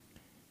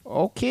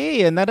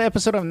Okay, another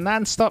episode of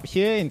Non-Stop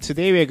here, and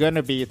today we're going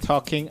to be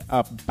talking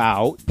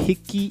about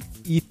picky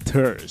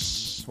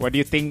eaters. What do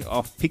you think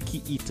of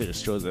picky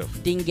eaters, Joseph?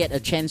 Didn't get a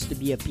chance to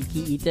be a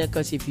picky eater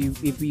because if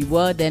we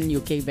were, then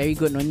okay, very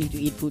good. No need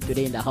to eat food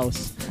today in the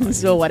house.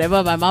 So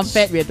whatever my mom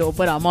fed, we had to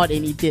open our mouth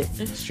and eat it.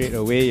 Straight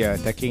away, you're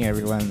attacking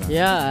everyone.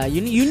 Yeah, you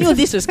knew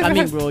this was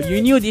coming, bro.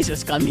 You knew this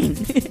was coming.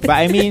 But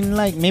I mean,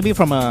 like maybe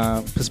from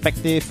a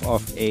perspective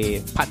of a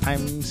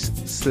part-time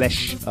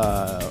slash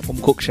home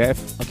cook chef.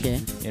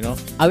 Okay. You know.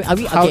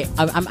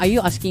 Are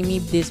you asking me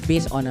this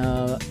based on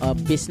a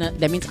business?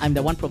 That means I'm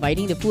the one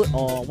providing the food,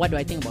 or what do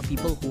I think about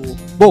people who?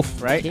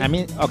 Both, right? Okay. I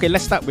mean, okay,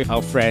 let's start with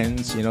our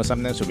friends. You know,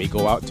 sometimes when we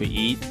go out to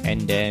eat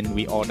and then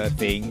we order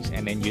things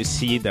and then you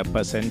see the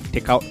person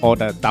take out all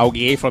the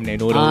taugeh from their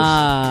noodles.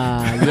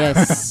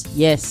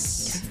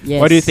 Yes.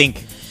 What do you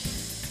think?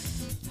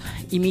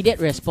 Immediate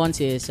response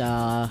is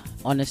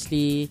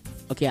honestly,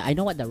 okay, I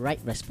know what the right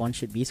response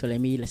should be, so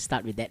let's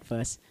start with that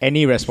first.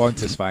 Any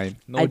response is fine.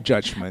 No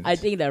judgment. I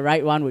think the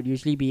right one would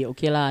usually be,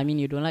 okay lah, I mean,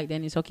 you don't like,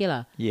 then it's okay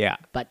lah. Yeah.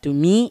 But to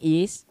me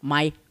is,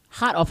 my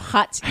heart of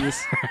hearts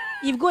is,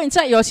 if go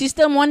inside your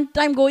system one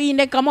time, go in,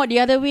 then come out the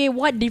other way,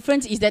 what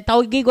difference is that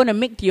taugeh gonna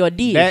make to your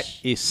dish? That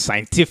is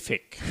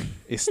scientific.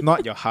 It's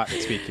not your heart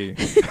speaking.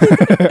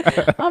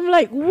 I'm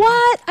like,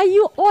 what are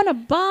you on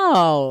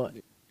about?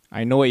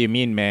 I know what you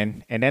mean,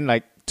 man. And then,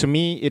 like, to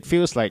me, it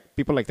feels like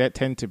people like that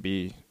tend to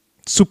be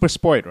super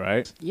spoiled,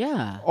 right?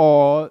 Yeah.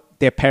 Or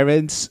their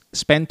parents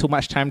spend too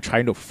much time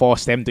trying to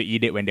force them to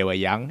eat it when they were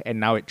young, and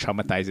now it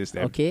traumatizes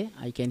them. Okay,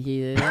 I can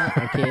hear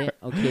that.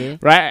 Okay.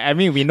 Right? I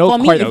mean, we know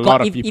quite a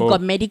lot of people. If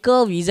got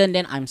medical reason,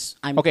 then I'm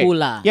okay. cool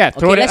lah. Yeah,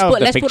 throw that out of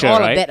the let's picture, put all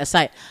right? of that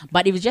aside.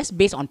 But it was just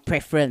based on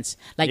preference.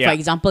 Like for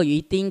example, you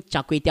eating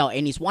char kway teow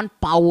and it's one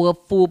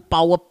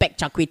power-packed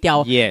char kway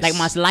teow. Yes. Like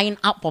must line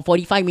up for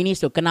 45 minutes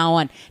to kena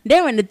one.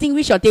 Then when the thing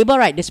reach your table,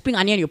 right, the spring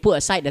onion you put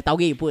aside, the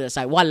taugeh you put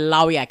aside.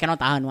 Walao, I cannot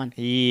tahan one.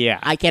 Yeah.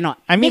 I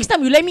cannot. I mean, next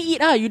time you let me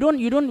eat.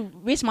 You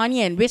don't waste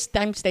money and waste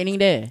time standing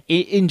there.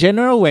 In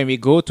general, when we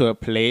go to a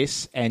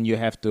place and you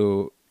have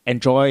to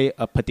enjoy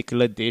a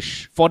particular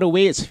dish for the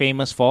way it's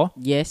famous for,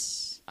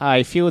 yes,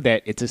 I feel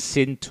that it's a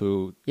sin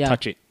to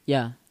touch it.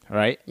 Yeah.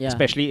 Right? Yeah.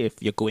 Especially if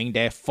you're going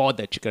there for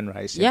the chicken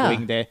rice. You're Yeah.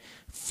 going there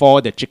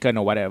for the chicken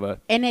or whatever.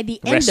 And at the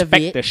end Respect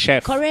of it, the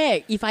chef.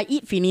 correct. If I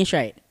eat finish,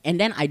 right, and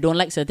then I don't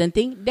like certain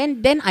thing,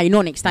 then I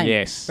know next time.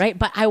 Yes. Right?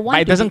 But I want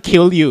But it doesn't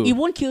kill you. It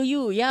won't kill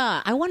you,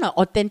 yeah. I want to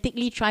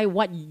authentically try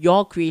what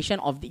your creation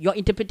of your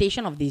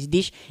interpretation of this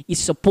dish is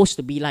supposed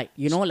to be like.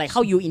 You know, like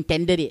how you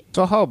intended it.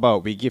 So how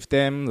about we give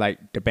them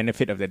like the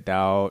benefit of the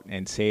doubt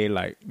and say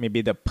like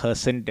maybe the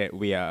person that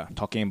we are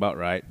talking about,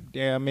 right?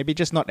 They're maybe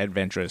just not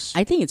adventurous.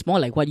 I think it's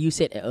more like what you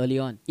said early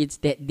on. It's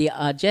that they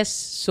are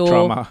just so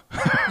Trauma.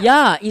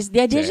 Yeah,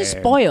 they're just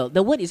spoiled.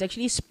 The word is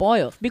actually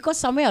spoiled. Because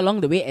somewhere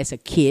along the way as a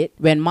kid,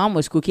 when mom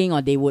was cooking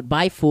or they would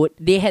buy food,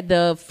 they had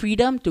the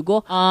freedom to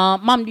go,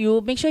 mom,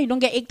 you make sure you don't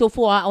get egg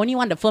tofu. I only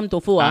want the firm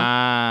tofu.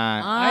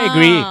 I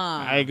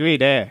agree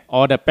there.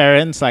 Or the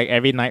parents like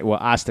every night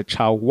will ask the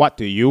child, what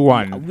do you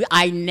want?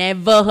 I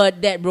never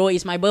heard that, bro.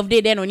 It's my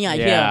birthday, then only I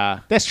hear. Yeah,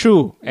 that's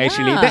true,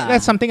 actually. Yeah.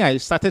 That's something I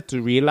started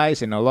to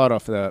realize in a lot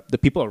of the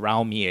people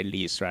around me, at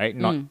least, right?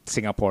 Not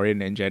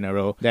Singaporean in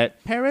general.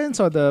 That parents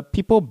or the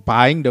people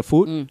buying the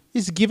food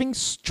is giving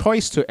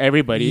choice to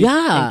everybody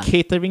and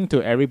catering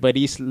to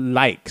everybody's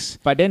likes.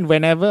 But then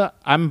whenever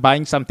I'm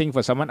buying something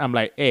for someone, I'm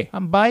like, hey,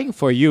 I'm buying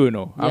for you, you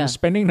know. I'm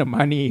spending the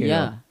money, you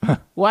know.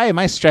 Why am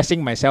I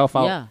stressing myself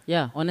out?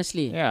 Yeah,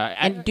 honestly. Yeah.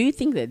 And do you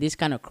think that this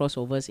kind of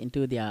crossovers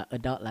into their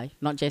adult life,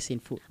 not just in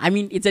food? I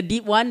mean, it's a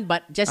deep one,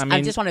 but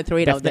I just want to throw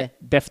it out there.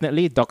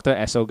 Definitely Dr.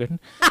 Esogan.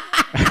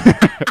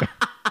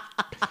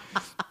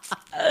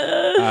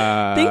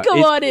 Think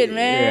about it,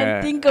 man.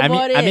 Yeah. Think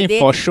about it. I mean,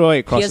 for sure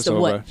it crosses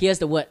Here's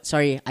the word.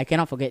 Sorry, I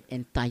cannot forget.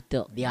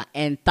 Entitled. They are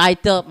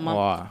entitled.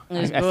 Wow.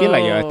 I feel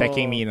like you're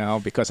attacking me now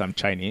because I'm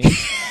Chinese.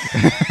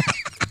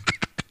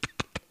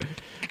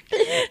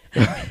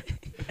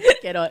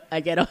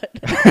 I cannot.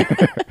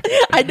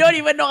 I don't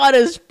even know how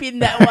to spin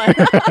that one.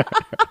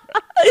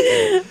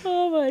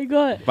 Oh my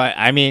god. But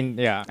I mean,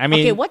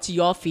 okay, what's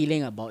your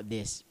feeling about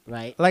this,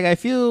 right? Like I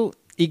feel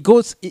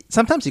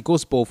sometimes it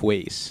goes both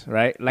ways,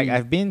 right? Like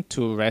I've been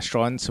to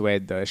restaurants where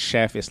the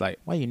chef is like,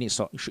 why you need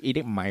salt? You should eat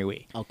it my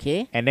way.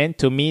 Okay. And then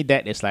to me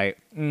that is like,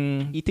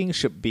 eating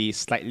should be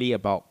slightly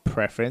about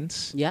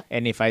preference. Yeah.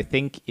 And if I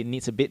think it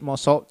needs a bit more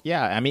salt,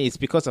 I mean it's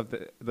because of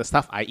the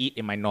stuff I eat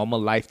in my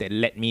normal life that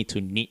led me to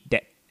need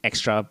that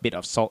extra bit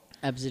of salt.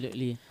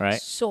 Absolutely.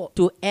 Right. So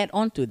to add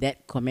on to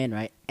that comment,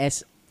 right,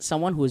 as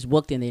someone who's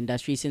worked in the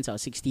industry since I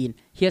was 16,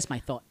 here's my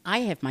thought. I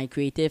have my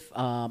creative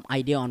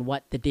idea on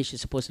what the dish is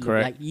supposed to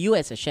look like. You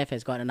as a chef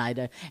has got an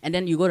idea. And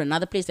then you go to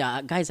another place,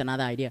 the guy has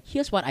another idea.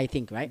 Here's what I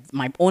think, right?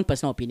 My own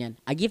personal opinion.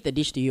 I give the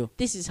dish to you.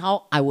 This is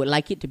how I would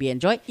like it to be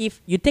enjoyed.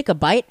 If you take a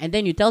bite and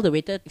then you tell the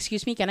waiter,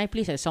 excuse me, can I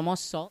please have some more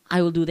salt?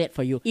 I will do that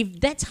for you. If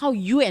that's how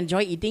you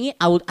enjoy eating it,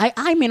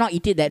 I may not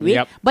eat it that way.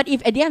 Yep. But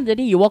if at the end of the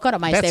day you walk out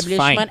of my That's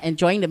establishment fine.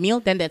 enjoying the meal,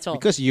 then that's all.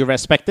 Because you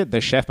respected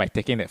the chef by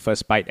taking that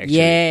first bite, actually.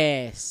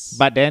 Yes.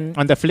 But then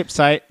on the flip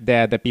side,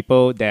 there are the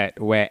people that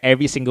where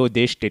every single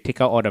dish they take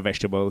out all the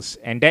vegetables,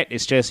 and that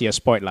is just you're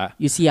spoiled lah.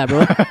 You see,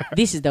 bro,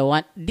 this is the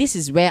one. This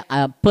is where,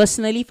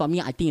 personally, for me,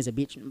 I think it's a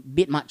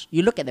bit much.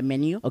 You look at the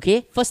menu,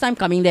 okay? First time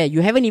coming there, you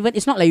haven't even.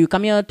 It's not like you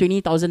come here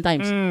 20,000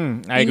 times.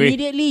 I agree.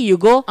 Immediately you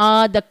go.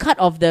 The cut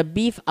of the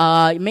beef.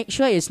 Make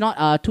sure it's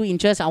not 2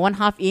 inches. I want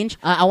 ½ inch.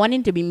 I want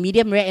it to be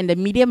medium rare, and the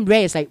medium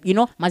rare is like,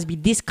 must be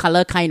this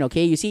color kind.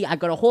 Okay, you see, I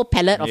got a whole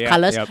palette of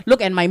colors.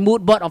 Look at my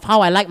mood board of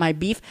how I like my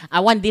beef. I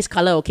want this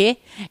color,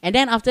 okay? And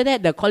then after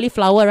that, the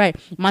cauliflower, right,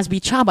 must be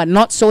char but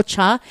not so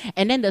char.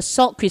 And then the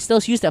salt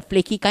crystals, use the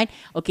flaky kind.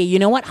 Okay, you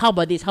know what? How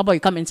about this? How about you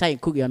come inside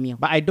and cook your meal?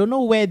 But I don't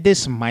know where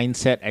this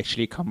mindset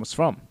actually comes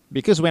from.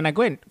 Because when I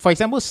go in, for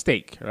example,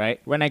 steak, right?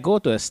 When I go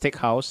to a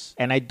steakhouse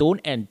and I don't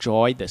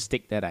enjoy the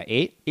steak that I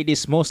ate, it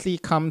is mostly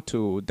come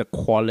to the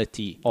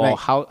quality or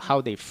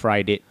how they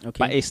fried it. Okay.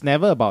 But it's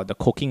never about the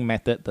cooking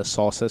method, the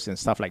sauces and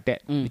stuff like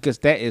that. Because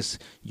that is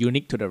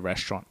unique to the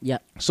restaurant. Yeah.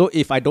 So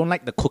if I don't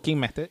like the cooking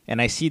method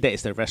and I see that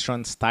it's the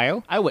restaurant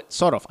style, I would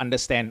sort of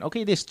understand,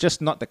 okay, this is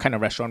just not the kind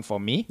of restaurant for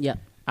me. Yeah.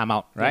 I'm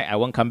out, right? I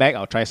won't come back.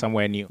 I'll try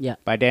somewhere new. Yeah.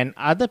 But then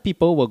other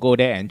people will go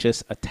there and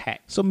just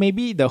attack. So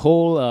maybe the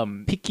whole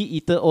picky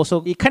eater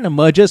also, it kind of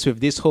merges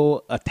with this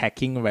whole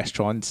attacking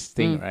restaurants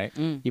thing, right?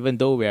 Even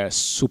though we are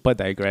super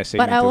digressing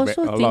But I into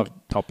also a lot of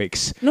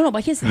topics. No,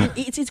 but here's the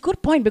thing. It's a good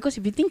point, because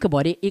if you think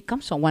about it, it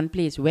comes from one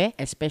place where,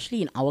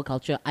 especially in our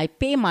culture, I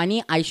pay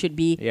money, I should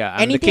be I'm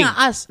the anything king.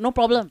 I ask, no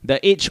problem.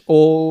 The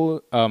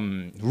age-old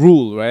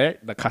rule, right?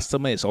 The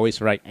customer is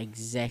always right.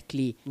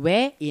 Exactly.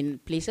 Where in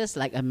places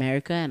like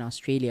America and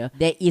Australia,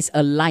 there is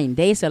a line.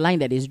 There is a line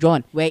that is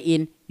drawn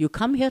wherein you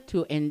come here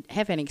to and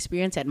have an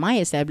experience at my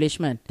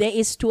establishment. There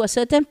is to a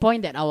certain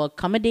point that I will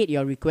accommodate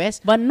your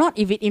request, but not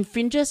if it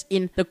infringes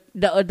in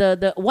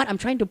the what I'm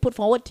trying to put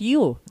forward to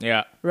you.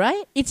 Yeah.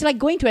 Right? It's like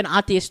going to an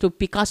artist, to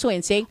Picasso,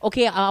 and saying,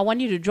 okay, I want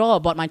you to draw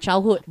about my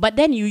childhood. But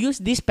then you use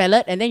this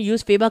palette and then you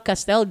use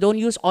Faber-Castell, don't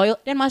use oil.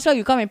 Then might as well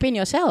you come and paint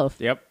yourself.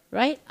 Yep.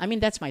 Right? I mean,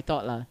 that's my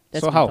thought lah.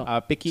 That's So my how?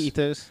 thought. Picky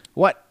eaters,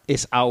 what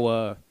is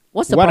our...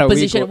 What's the what are we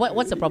proposition? go-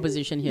 What's the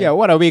proposition here? Yeah,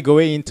 what are we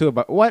going into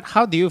about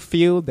how do you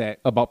feel that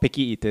about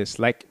picky eaters?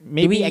 Like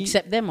maybe Do we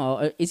accept them,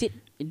 or is it?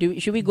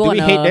 Should we go Do on we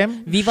a hate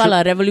them? Viva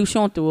la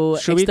Revolution to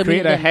should we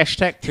exterminate create a them?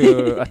 hashtag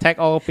to attack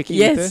all picky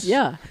Yes, eaters?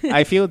 yeah.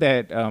 I feel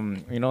that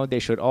they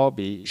should all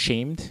be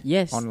shamed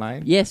Yes.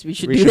 online. Yes, we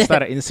should We do should that.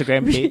 start an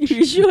Instagram page.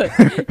 we should.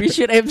 We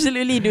should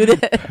absolutely do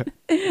that.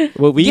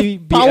 Will we Give be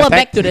power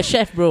back attacked, to the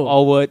chef, bro.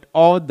 or would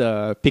all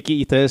the picky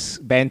eaters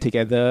band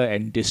together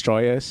and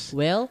destroy us?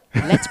 Well,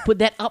 let's put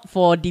that up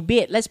for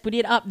debate. Let's put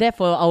it up there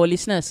for our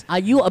listeners. Are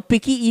you a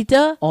picky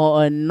eater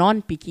or a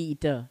non-picky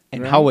eater?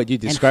 And Right? how would you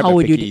describe And how a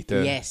would you picky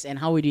eater? Yes, and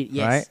how would you?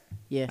 Yes. Right?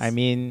 Yes. I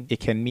mean, it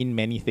can mean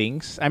many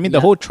things. I mean, the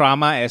Yeah. whole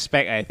trauma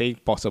aspect, I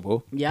think,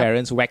 possible. Yeah.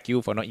 Parents whack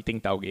you for not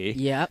eating taugeh.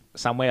 Yeah.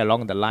 Somewhere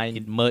along the line,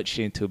 it merged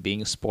into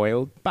being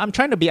spoiled. But I'm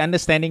trying to be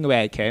understanding where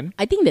I can.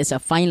 I think there's a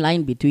fine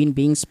line between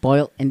being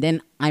spoiled and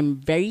then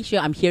I'm very sure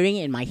I'm hearing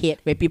it in my head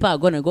where people are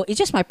going to go, it's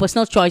just my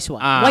personal choice.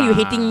 Why are you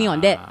hating me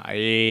on that?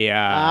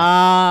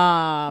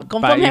 Yeah.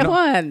 Confirm have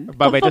one.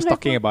 But we're Confirm just have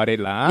talking one. about it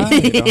lah.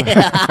 You know?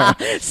 Yeah.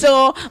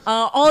 So,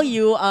 all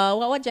you,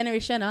 what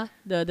generation?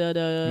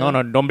 The No,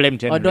 don't blame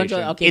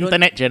generation. okay,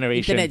 Internet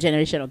generation. Internet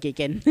generation. Okay,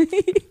 Ken.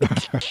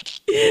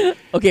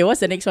 Okay, what's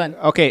the next one?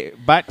 Okay,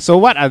 but so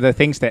what are the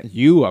things that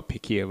you are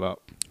picky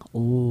about?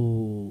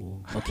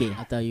 Oh, okay.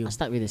 I'll tell you. I'll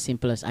start with the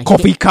simplest. I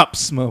Coffee hate-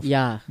 cups, Smurf.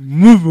 Yeah.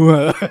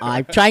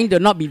 I'm trying to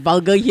not be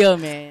vulgar here,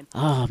 man.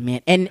 Oh, man.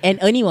 And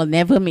Ernie will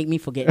never make me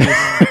forget this.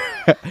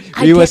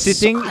 We were get so-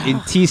 sitting in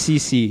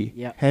TCC,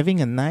 Yep.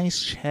 having a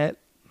nice chat,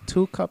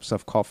 2 cups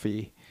of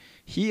coffee.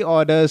 He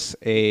orders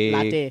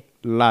a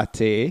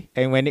latte,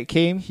 and when it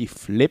came, he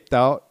flipped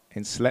out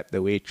and slapped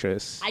the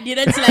waitress. I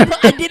didn't slap her.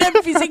 I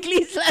didn't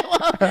physically slap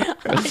her.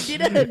 I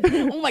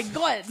didn't. Oh my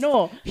god,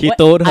 no. He What-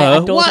 told I her,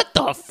 told "What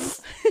the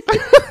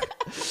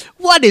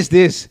what is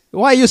this?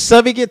 Why are you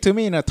serving it to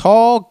me in a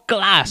tall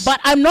glass?"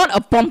 But I'm not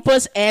a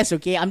pompous ass,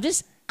 okay?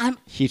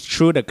 He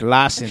threw the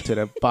glass into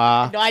the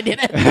bar. No, I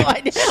didn't. No,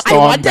 I didn't. I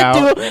Stormed wanted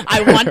out. to.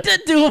 I wanted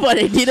to, but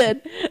I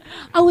didn't.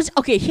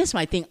 Okay, here's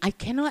my thing. I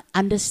cannot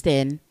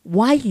understand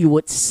why you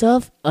would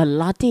serve a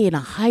latte in a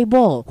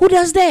highball. Who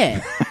does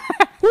that?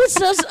 Who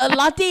serves a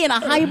latte in a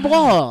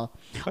highball?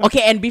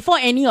 Okay, and before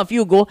any of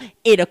you go,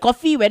 the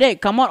coffee, whether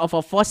it come out of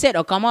a faucet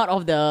or come out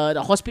of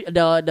the hospital,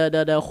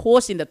 the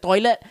hose in the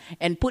toilet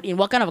and put in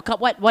what kind of a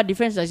cup, what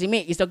difference does it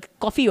make? It's the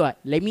coffee, what?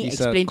 Let me It's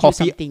a explain to you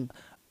coffee something.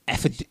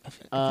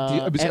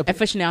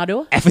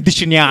 Aficionado?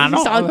 Aficionado.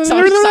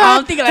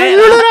 Something like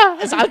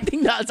that.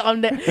 Something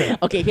that.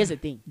 Okay, here's the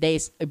thing. There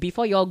is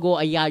before you all go,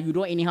 you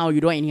do it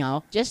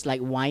anyhow. Just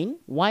like wine.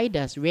 Why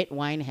does red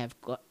wine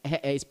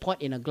is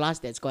poured in a glass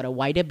that's got a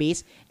wider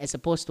base as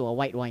opposed to a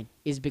white wine?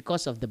 It's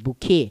because of the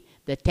bouquet,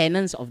 the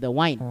tannins of the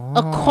wine.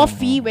 A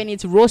coffee, when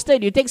it's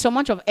roasted, you take so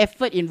much of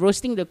effort in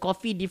roasting the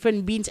coffee,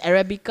 different beans,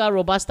 Arabica,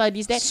 Robusta,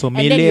 this, that.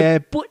 Sommelier, and then you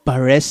put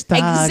barista,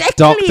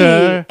 exactly,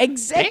 doctor.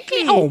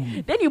 Exactly.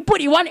 Damn. Then you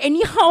put it one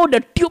anyhow, the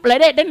tube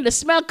like that, then the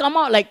smell come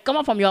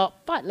out from your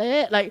part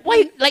like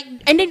why like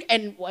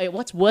and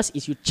what's worse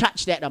is you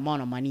charge that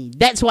amount of money.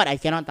 That's what I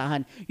cannot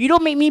tahan. You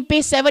don't make me pay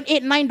 $7,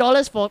 $8,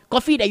 $9 for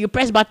coffee that you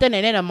press button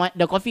and then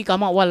the coffee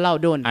come out.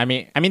 Walao, don't. I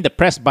mean the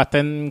press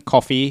button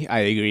coffee, I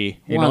agree.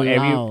 You know,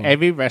 Walao.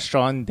 every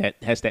restaurant that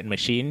has that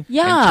machine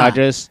Yeah. and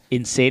charges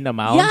insane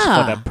amounts Yeah.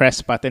 for the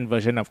press button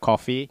version of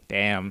coffee.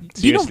 Damn,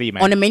 Do you know, seriously,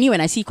 man. on the menu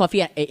when I see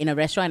coffee in a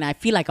restaurant and I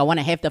feel like I want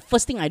to have, the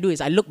first thing I do is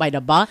I look by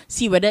the bar,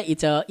 see whether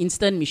it's a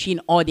instant machine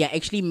or they're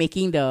actually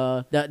making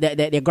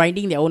they're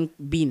grinding their own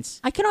beans.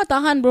 I cannot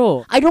tahan,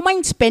 bro. I don't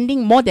mind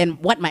spending more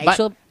than what my But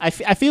actual. I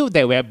feel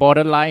that we're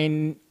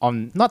borderline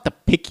on not the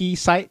picky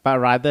side, but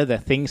rather the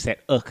things that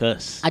irk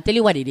us. I tell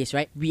you what it is,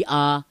 right? We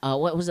are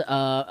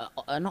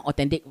not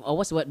authentic.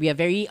 What's the word? We are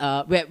very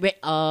we're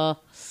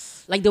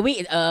like the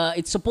way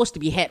it's supposed to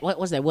be had.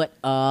 What's that word?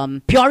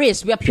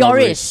 Purists. We are purists.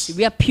 Purists.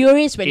 We are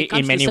purists when it In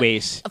comes many to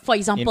ways, For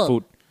example, in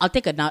food. I'll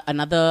take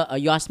another.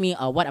 You ask me,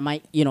 what am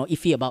I,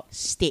 iffy about?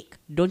 Steak.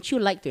 Don't you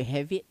like to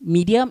have it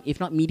medium, if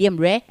not medium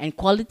rare? And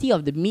quality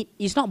of the meat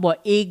is not about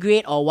A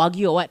grade or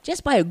Wagyu or what.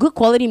 Just buy a good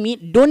quality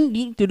meat. Don't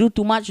need to do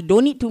too much.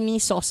 Don't need too many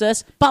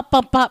sauces. Pop.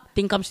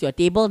 Thing comes to your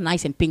table,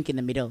 nice and pink in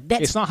the middle.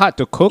 It's not hard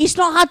to cook, It's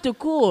not hard to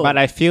cook. but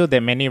I feel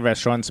that many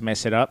restaurants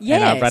mess it up, and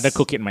I'd Yes. rather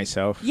cook it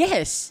myself.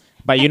 Yes.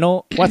 But you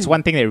know what's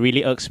one thing that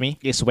really irks me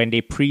is when they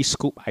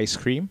pre-scoop ice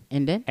cream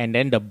And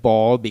then? the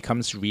ball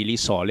becomes really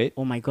solid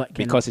Oh my god, cannot.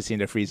 because it's in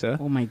the freezer.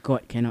 Oh my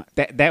god, cannot.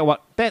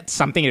 That's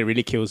something that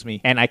really kills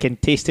me, and I can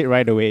taste it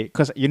right away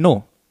because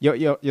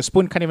your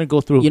spoon can't even go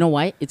through. You know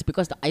why? It's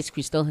because the ice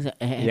crystal have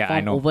Yeah, I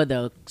formed know. over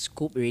the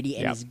scoop already,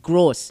 and Yeah. it's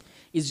gross.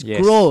 It's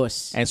Yes.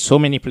 gross. And so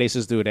many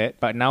places do that,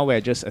 but now we're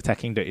just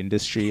attacking the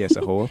industry as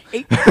a whole.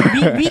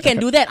 We can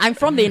do that. I'm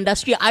from the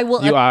industry. I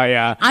will. You are,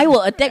 yeah. I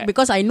will attack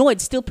because I know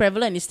it's still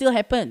prevalent. It still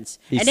happens.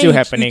 It's and still then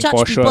happening you charge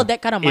for people sure.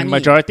 that kind of money. In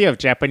majority of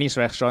Japanese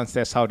restaurants,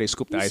 that's how they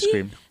scoop the You ice see?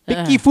 cream.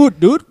 Picky food,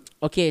 dude.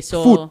 Okay,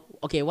 so Food.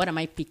 okay, what am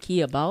I picky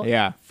about?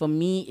 Yeah. For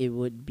me, it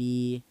would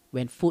be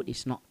when food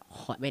is not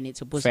hot, when it's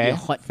supposed to Fair, be a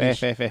hot fair, dish.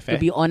 fair. To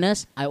be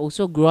honest, I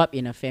also grew up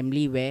in a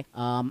family where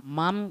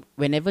mom,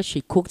 whenever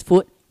she cooked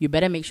food, you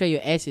better make sure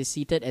your ass is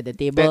seated at the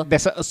table.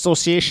 There's an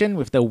association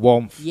with the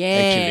warmth, actually.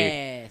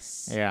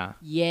 Yes. Yeah.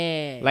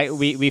 Yes. Like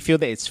we feel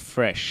that it's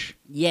fresh.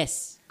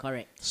 Yes,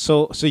 correct.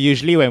 So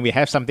usually when we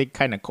have something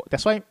kind of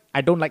that's why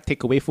I don't like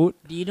takeaway food.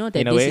 Do you know that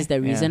In a this way, is the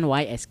reason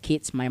why as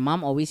kids, my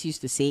mom always used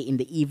to say in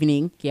the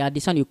evening,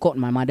 this one you quote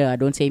my mother,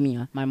 don't say me.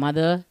 My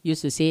mother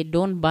used to say,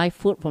 don't buy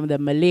food from the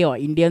Malay or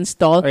Indian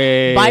stall.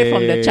 Buy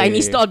from the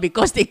Chinese stall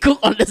because they cook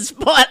on the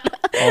spot.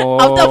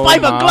 After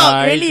 5 o'clock.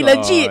 my Really,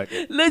 God.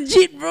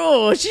 legit,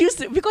 bro. She used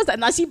to, because the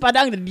nasi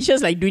padang, the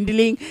dishes like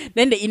dwindling.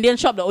 Then the Indian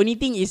shop, the only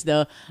thing is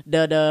the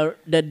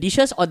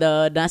dishes or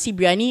the nasi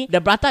biryani.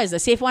 The prata is the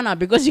safe one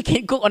because you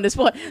can cook on the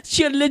spot.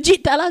 She'll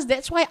legit tell us.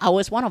 That's why I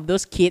was one of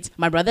those kids.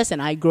 My brothers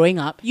and I, growing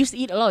up, used to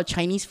eat a lot of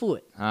Chinese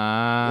food.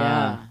 Ah.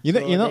 Yeah. You So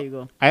know, there you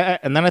go. I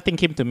another thing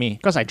came to me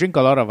because I drink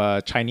a lot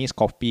of Chinese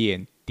coffee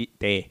and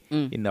tea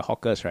in the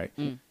hawkers, right?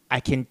 I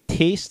can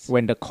taste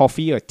when the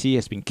coffee or tea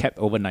has been kept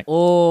overnight.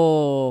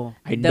 Oh,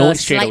 I know it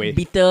straight slight away.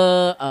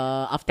 bitter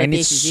aftertaste. And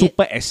it's is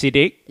super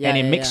acidic Yeah, and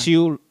it yeah, makes yeah.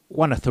 you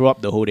want to throw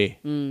up the whole day.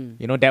 You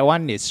know, that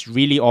one is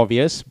really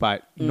obvious,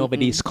 but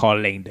nobody's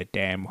calling the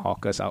damn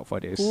hawkers out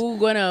for this. Who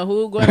gonna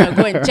go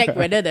and check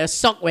whether the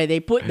sock where they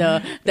put the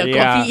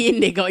Yeah. coffee in,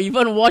 they got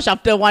even wash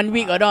after 1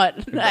 week or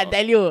not? I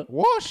tell you.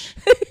 Wash?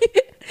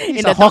 These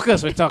In are the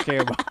hawkers we're talking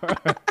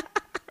about.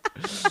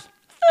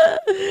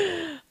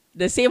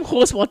 The same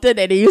hose water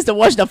that they used to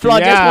wash the floor,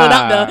 just hold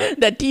up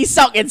the tea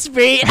sock and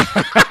spray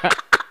it.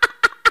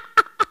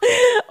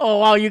 Oh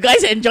wow, you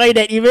guys enjoy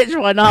that image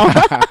for now.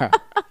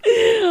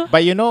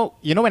 But you know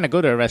when I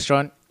go to a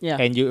restaurant Yeah.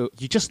 and you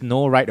just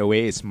know right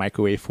away it's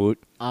microwave food.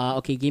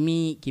 Okay, give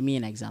me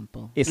an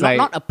example. It's not, like-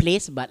 not a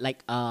place, but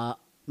like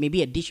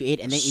maybe a dish you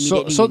ate and then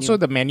immediately So you knew.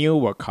 the menu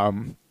will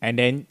come and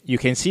then you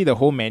can see the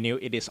whole menu.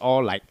 It is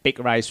all like baked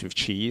rice with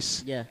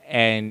cheese. Yeah.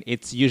 And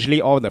it's usually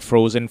all the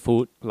frozen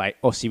food like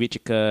seaweed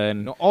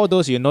chicken. All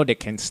those they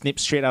can snip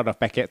straight out of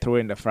packet, throw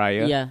in the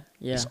fryer. Yeah.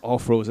 It's all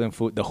frozen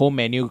food. The whole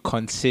menu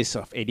consists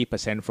of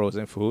 80%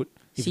 frozen food.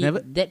 You've See,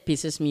 that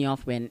pisses me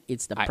off when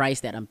it's the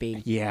price that I'm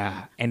paying.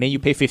 Yeah. And then you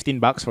pay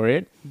 $15 for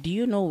it. Do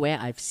you know where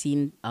I've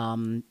seen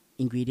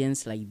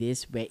ingredients like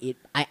this where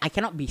I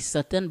cannot be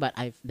certain, but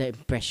I've the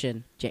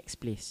impression Jack's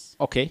Place.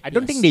 Okay. I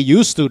don't Yes. think they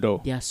used to though.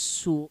 Their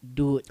soup,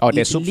 dude. Oh,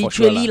 their it's soup for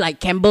sure literally lah. like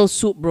Campbell's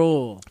soup,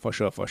 bro. For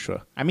sure.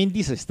 I mean,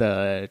 this is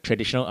the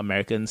traditional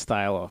American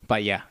style.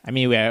 But yeah, I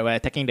mean, we're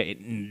attacking the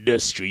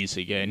industries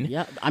again.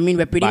 Yeah, I mean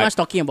we're pretty But- much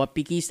talking about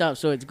picky stuff,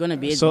 so it's gonna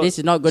be. So- this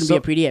is not gonna be so-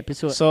 a pretty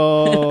episode.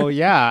 So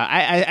yeah,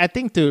 I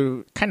think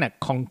to kind of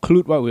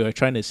conclude what we were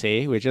trying to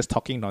say, we're just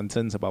talking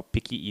nonsense about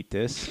picky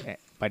eaters.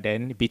 But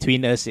then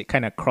between us, it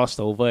kind of crossed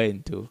over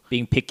into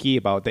being picky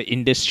about the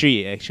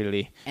industry,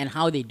 actually. And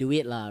how they do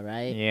it, lah,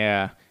 right?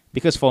 Yeah.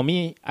 Because for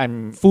me,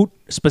 I'm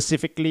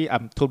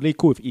totally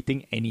cool with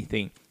eating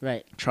anything.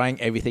 Right.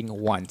 Trying everything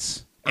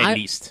once. at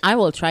least. I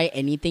will try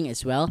anything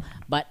as well.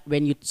 But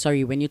when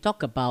you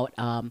talk about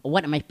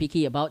what am I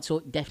picky about? So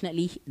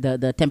definitely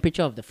the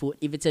temperature of the food.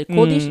 If it's a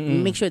cold dish,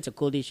 make sure it's a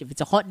cold dish. If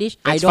it's a hot dish,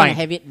 That's I don't fine.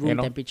 have it room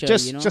temperature.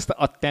 Just the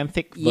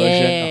authentic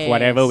version of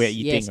whatever we're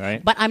eating, yes.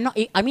 right? But I'm not.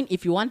 I mean,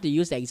 if you want to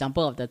use the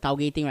example of the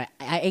taugeh thing, right?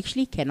 I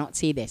actually cannot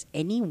say there's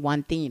any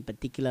one thing in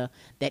particular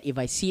that if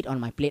I see it on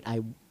my plate,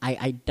 I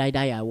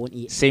I won't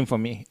eat. Same for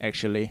me,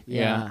 actually.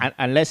 Yeah.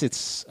 Unless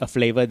it's a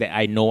flavor that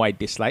I know I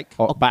dislike,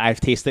 but I've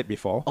tasted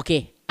before.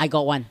 Okay, I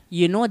got one.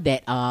 You know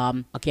that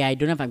okay, I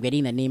don't know if I'm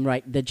getting the name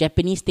right. The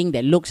Japanese thing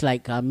that looks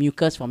like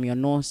mucus from your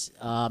nose.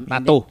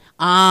 Natto.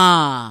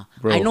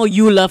 Bro, I know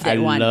you love that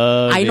one.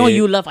 I know it.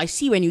 you love. I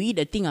see when you eat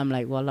the thing, I'm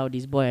like, wow,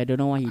 this boy, I don't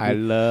know what he did. I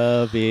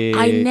love it.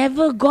 I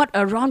never got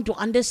around to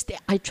understand.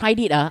 I tried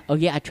it.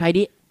 Okay, I tried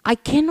it. I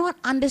cannot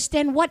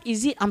understand what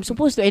is it I'm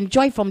supposed to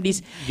enjoy from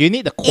this. You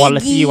need the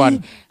quality eggy,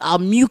 one.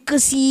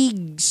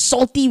 Mucusy,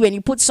 salty when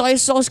you put soy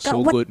sauce. So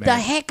what good, the man.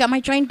 heck am I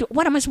trying to?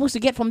 What am I supposed to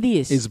get from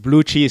this? It's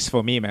blue cheese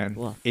for me, man.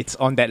 Wow. It's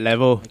on that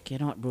level. I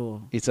cannot,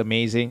 bro. It's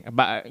amazing.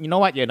 But you know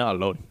what? You're not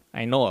alone.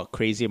 I know a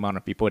crazy amount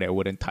of people that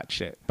wouldn't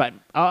touch it. But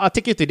I'll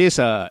take you to this.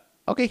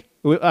 Okay,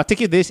 I'll take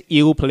you to this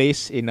eel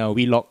place in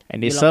Wheelock,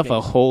 and they Wheelock serve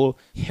a place. whole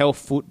health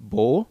food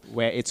bowl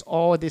where it's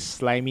all this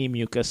slimy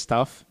mucus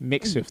stuff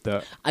mixed with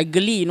the, I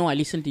glee, I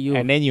listen to you.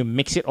 and then you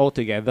mix it all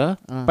together.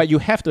 But you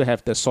have to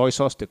have the soy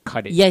sauce to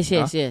cut it.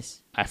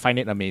 yes. I find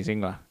it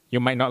amazing, lah. You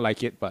might not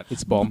like it, but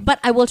it's bomb. But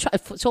I will try.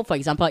 So, for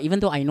example,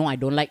 even though I know I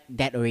don't like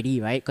that already,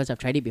 right? Because I've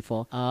tried it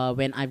before.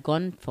 When I've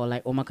gone for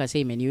like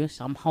omakase menu,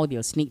 somehow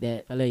they'll sneak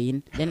that fella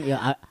in. Then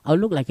I'll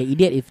look like an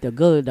idiot if the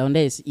girl down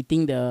there is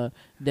eating the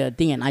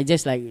thing and I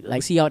just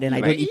like see out and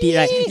I don't eat it,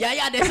 right?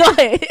 Yeah, that's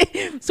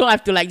why. So I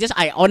have to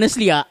I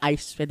honestly, I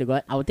swear to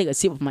God, I will take a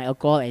sip of my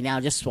alcohol and then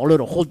I'll just swallow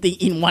the whole thing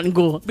in one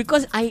go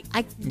because I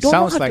It don't know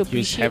sounds how to like you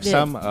appreciate have that.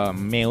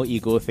 some male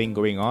ego thing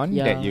going on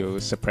Yeah. that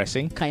you're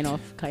suppressing. Kind of.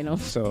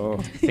 So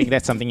I think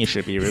that's something you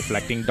should be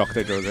reflecting,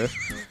 Dr. Joseph.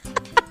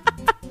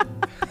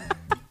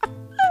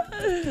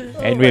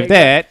 And with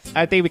that,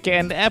 I think we can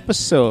end the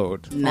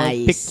episode. Nice.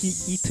 On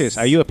picky eaters.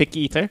 Are you a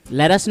picky eater?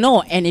 Let us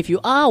know. And if you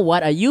are,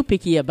 what are you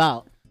picky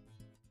about?